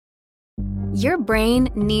Your brain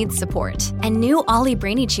needs support, and new Ollie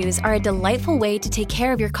Brainy Chews are a delightful way to take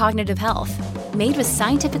care of your cognitive health. Made with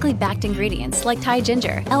scientifically backed ingredients like Thai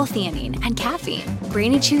ginger, L-theanine, and caffeine,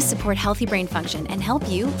 Brainy Chews support healthy brain function and help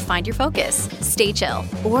you find your focus, stay chill,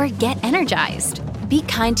 or get energized. Be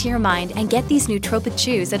kind to your mind and get these nootropic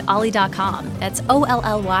chews at ollie.com. That's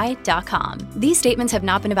OLLY.com. These statements have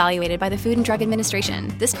not been evaluated by the Food and Drug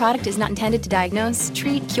Administration. This product is not intended to diagnose,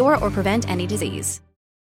 treat, cure, or prevent any disease.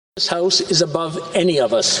 This House is above any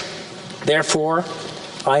of us. Therefore,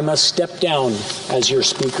 I must step down as your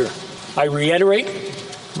Speaker. I reiterate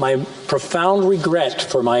my profound regret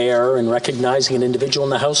for my error in recognizing an individual in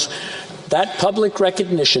the House. That public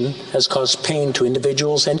recognition has caused pain to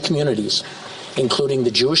individuals and communities, including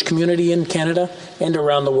the Jewish community in Canada and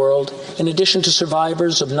around the world, in addition to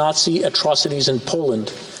survivors of Nazi atrocities in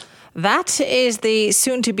Poland. That is the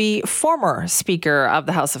soon-to-be former Speaker of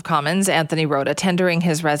the House of Commons, Anthony Rota, tendering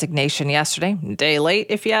his resignation yesterday. A day late,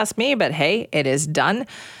 if you ask me, but hey, it is done.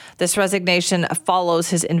 This resignation follows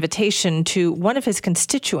his invitation to one of his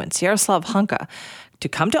constituents, Yaroslav Hunka, to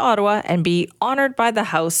come to Ottawa and be honored by the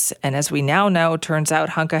House. And as we now know, turns out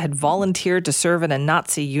Hunka had volunteered to serve in a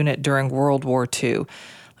Nazi unit during World War II.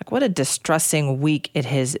 What a distressing week it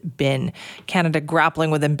has been. Canada grappling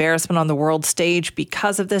with embarrassment on the world stage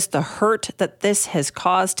because of this. The hurt that this has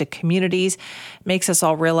caused to communities makes us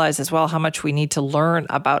all realize as well how much we need to learn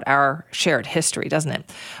about our shared history, doesn't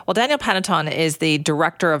it? Well, Daniel Panettone is the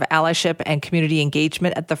Director of Allyship and Community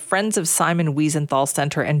Engagement at the Friends of Simon Wiesenthal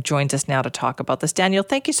Centre and joins us now to talk about this. Daniel,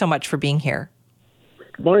 thank you so much for being here.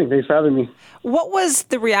 Good morning. Thanks for having me. What was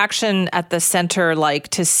the reaction at the centre like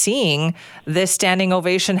to seeing this standing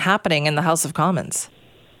ovation happening in the House of Commons?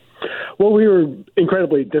 Well, we were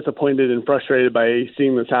incredibly disappointed and frustrated by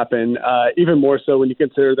seeing this happen, even more so when you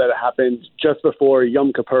consider that it happened just before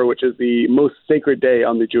Yom Kippur, which is the most sacred day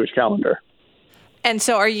on the Jewish calendar. And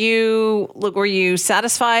so were you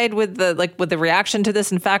satisfied with the reaction to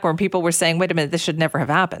this? In fact, when people were saying, wait a minute, this should never have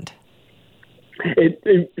happened.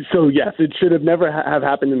 So yes, it should have never have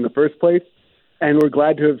happened in the first place. And we're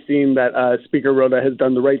glad to have seen that Speaker Rota has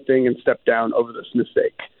done the right thing and stepped down over this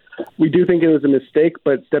mistake. We do think it was a mistake,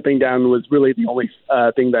 but stepping down was really the only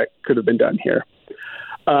thing that could have been done here.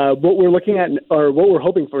 What we're looking at, or what we're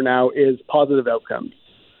hoping for now, is positive outcomes.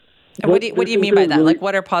 And what do you mean by that? Really,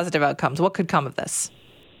 what are positive outcomes? What could come of this?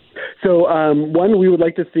 So, one, we would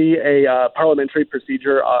like to see a parliamentary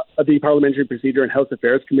procedure, the Parliamentary Procedure and House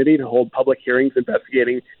Affairs Committee to hold public hearings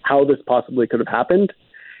investigating how this possibly could have happened.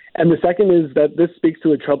 And the second is that this speaks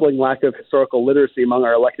to a troubling lack of historical literacy among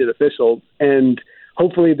our elected officials. And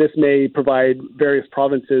hopefully this may provide various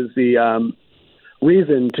provinces the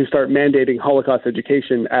reason to start mandating Holocaust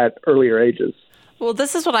education at earlier ages. Well,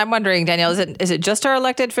 this is what I'm wondering, Daniel. Is it just our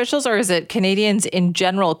elected officials, or is it Canadians in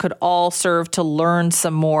general could all serve to learn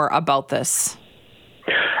some more about this?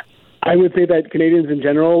 I would say that Canadians in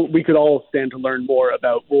general, we could all stand to learn more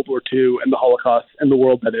about World War II and the Holocaust and the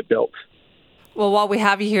world that it built. Well, while we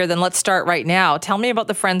have you here, then let's start right now. Tell me about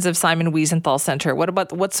the Friends of Simon Wiesenthal Centre.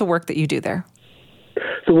 What's the work that you do there?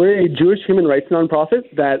 So we're a Jewish human rights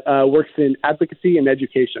nonprofit that works in advocacy and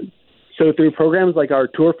education. So through programs like our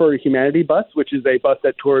Tour for Humanity bus, which is a bus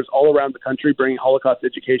that tours all around the country, bringing Holocaust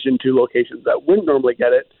education to locations that wouldn't normally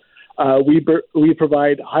get it, we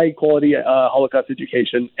provide high-quality Holocaust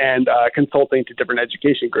education and consulting to different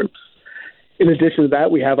education groups. In addition to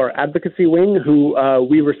that, we have our advocacy wing, who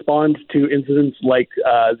we respond to incidents like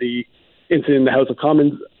the incident in the House of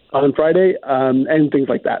Commons on Friday and things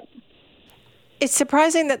like that. It's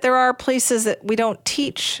surprising that there are places that we don't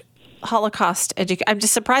teach Holocaust education. I'm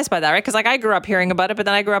just surprised by that, right? Because I grew up hearing about it, but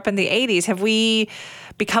then I grew up in the 80s. Have we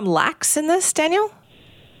become lax in this, Daniel?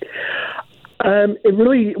 It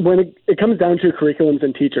really, when it comes down to curriculums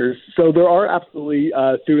and teachers, so there are absolutely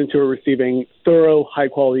students who are receiving thorough,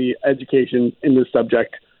 high-quality education in this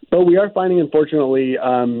subject. But we are finding, unfortunately,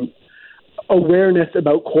 awareness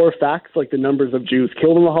about core facts like the numbers of Jews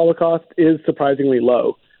killed in the Holocaust is surprisingly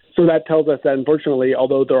low. So that tells us that, unfortunately,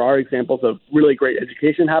 although there are examples of really great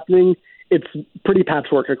education happening, it's pretty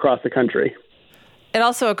patchwork across the country. It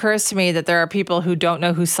also occurs to me that there are people who don't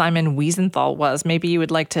know who Simon Wiesenthal was. Maybe you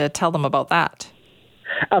would like to tell them about that.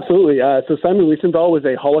 Absolutely. So Simon Wiesenthal was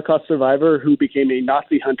a Holocaust survivor who became a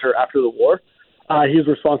Nazi hunter after the war. He was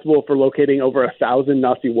responsible for locating over 1,000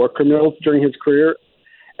 Nazi war criminals during his career.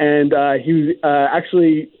 And he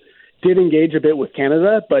actually did engage a bit with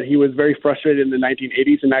Canada, but he was very frustrated in the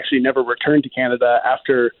 1980s and actually never returned to Canada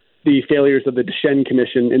after the failures of the Deschênes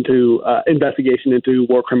Commission into investigation into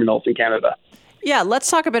war criminals in Canada. Yeah, let's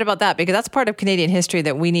talk a bit about that, because that's part of Canadian history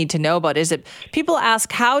that we need to know about. Is it people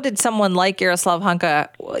ask, how did someone like Yaroslav Hunka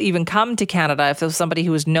even come to Canada if it was somebody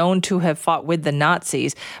who was known to have fought with the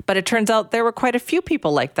Nazis? But it turns out there were quite a few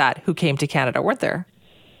people like that who came to Canada, weren't there?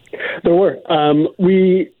 There were.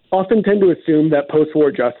 We often tend to assume that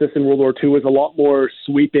post-war justice in World War II was a lot more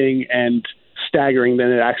sweeping and staggering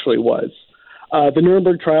than it actually was. The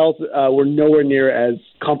Nuremberg trials were nowhere near as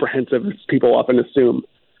comprehensive as people often assume.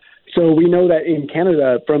 So we know that in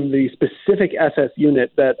Canada, from the specific SS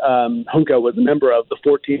unit that Hunka was a member of, the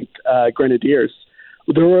 14th Grenadiers,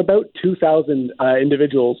 there were about 2,000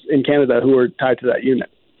 individuals in Canada who were tied to that unit.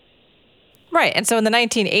 Right. And so in the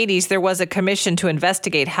 1980s, there was a commission to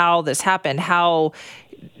investigate how this happened, how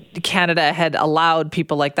Canada had allowed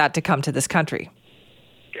people like that to come to this country.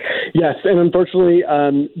 Yes, and unfortunately,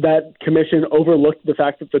 that commission overlooked the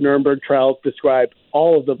fact that the Nuremberg trials described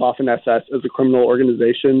all of the Waffen-SS as a criminal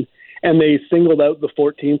organization, and they singled out the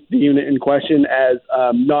 14th, the unit in question, as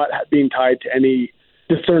not being tied to any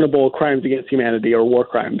discernible crimes against humanity or war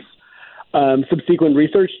crimes. Subsequent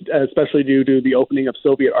research, especially due to the opening of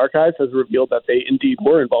Soviet archives, has revealed that they indeed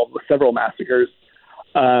were involved with several massacres.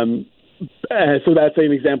 So that's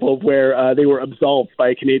an example of where they were absolved by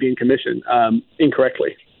a Canadian commission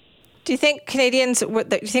incorrectly. Do you think Canadians, do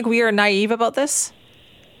you think we are naive about this?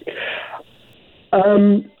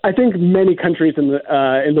 I think many countries in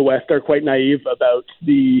the West are quite naive about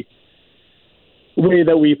the way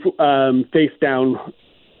that we faced down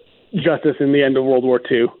justice in the end of World War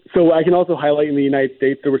II. So I can also highlight in the United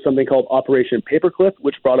States there was something called Operation Paperclip,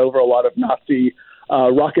 which brought over a lot of Nazi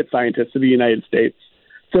rocket scientists to the United States.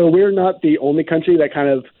 So we're not the only country that kind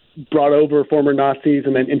of brought over former Nazis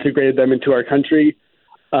and then integrated them into our country,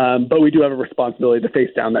 but we do have a responsibility to face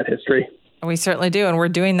down that history. We certainly do, and we're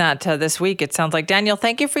doing that this week, it sounds like. Daniel,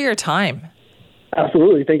 thank you for your time.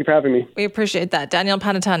 Absolutely. Thank you for having me. We appreciate that. Daniel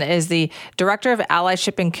Panetton is the Director of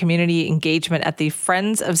Allyship and Community Engagement at the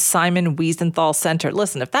Friends of Simon Wiesenthal Center.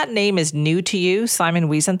 Listen, if that name is new to you, Simon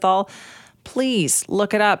Wiesenthal, please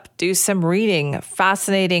look it up. Do some reading.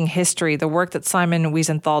 Fascinating history. The work that Simon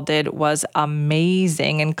Wiesenthal did was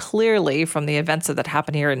amazing. And clearly, from the events that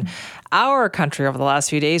happened here in our country over the last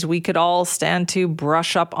few days, we could all stand to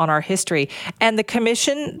brush up on our history. And the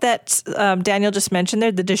commission that Daniel just mentioned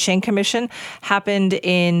there, the Deschênes Commission, happened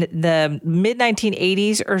in the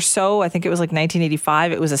mid-1980s or so. I think it was like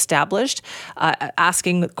 1985. It was established,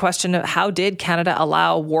 asking the question of how did Canada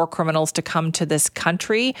allow war criminals to come to this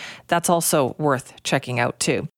country? That's also worth checking out, too.